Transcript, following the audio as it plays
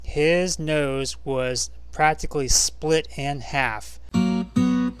His nose was practically split in half.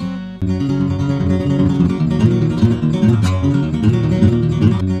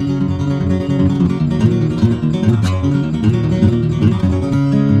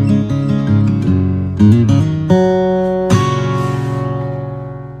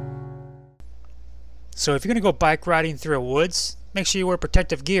 So if you're going to go bike riding through a woods, make sure you wear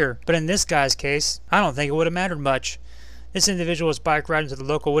protective gear. But in this guy's case, I don't think it would have mattered much. This individual was bike riding to the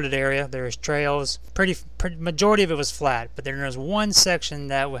local wooded area. There's trails. Majority of it was flat, but then there was one section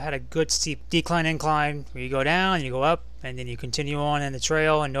that had a good steep incline where you go down, you go up, and then you continue on in the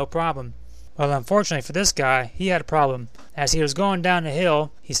trail and no problem. Well, unfortunately for this guy, he had a problem. As he was going down the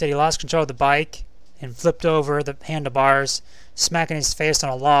hill, he said he lost control of the bike and flipped over the handlebars, smacking his face on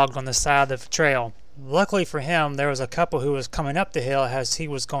a log on the side of the trail. Luckily for him, there was a couple who was coming up the hill as he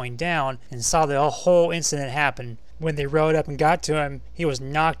was going down and saw the whole incident happen. When they rode up and got to him, he was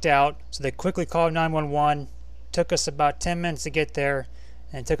knocked out, so they quickly called 911. Took us about 10 minutes to get there,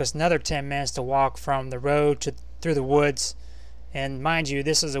 and it took us another 10 minutes to walk from the road through the woods. And mind you,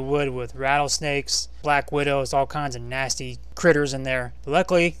 this is a wood with rattlesnakes, black widows, all kinds of nasty critters in there. But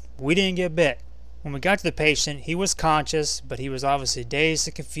luckily, we didn't get bit. When we got to the patient, he was conscious, but he was obviously dazed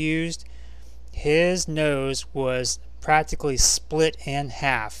and confused. His nose was practically split in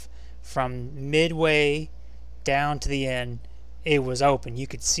half from midway down to the end. It was open. You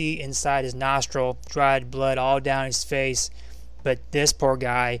could see inside his nostril, dried blood all down his face. But this poor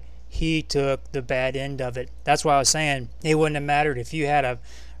guy, he took the bad end of it. That's why I was saying it wouldn't have mattered if you had a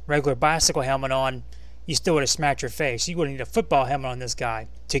regular bicycle helmet on. You still would have smacked your face. You would need a football helmet on this guy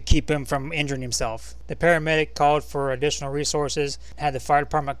to keep him from injuring himself. The paramedic called for additional resources, had the fire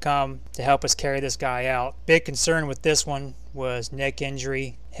department come to help us carry this guy out. Big concern with this one was neck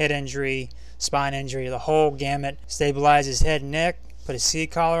injury, head injury, spine injury, the whole gamut. Stabilized his head and neck, put a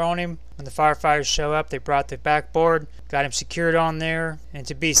seat collar on him. When the firefighters show up, they brought the backboard, got him secured on there, and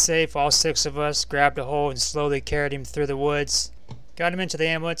to be safe, all 6 of us grabbed a hold and slowly carried him through the woods. Got him into the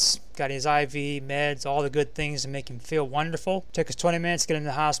ambulance, got his IV, meds, all the good things to make him feel wonderful. Took us 20 minutes to get him to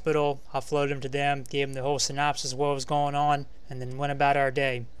the hospital, offloaded him to them, gave him the whole synopsis of what was going on, and then went about our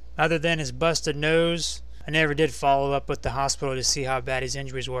day. Other than his busted nose, I never did follow up with the hospital to see how bad his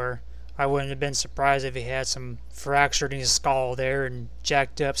injuries were. I wouldn't have been surprised if he had some fractured in his skull there and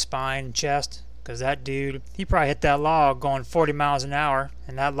jacked up spine and chest, because that dude, he probably hit that log going 40 miles an hour,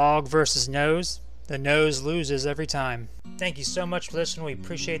 and that log versus nose, the nose loses every time. Thank you so much for listening. We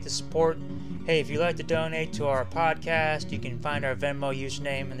appreciate the support. Hey, if you'd like to donate to our podcast, you can find our Venmo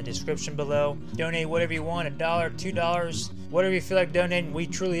username in the description below. Donate whatever you want, $1, $2, whatever you feel like donating. We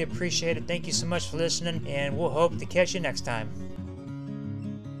truly appreciate it. Thank you so much for listening, and we'll hope to catch you next time.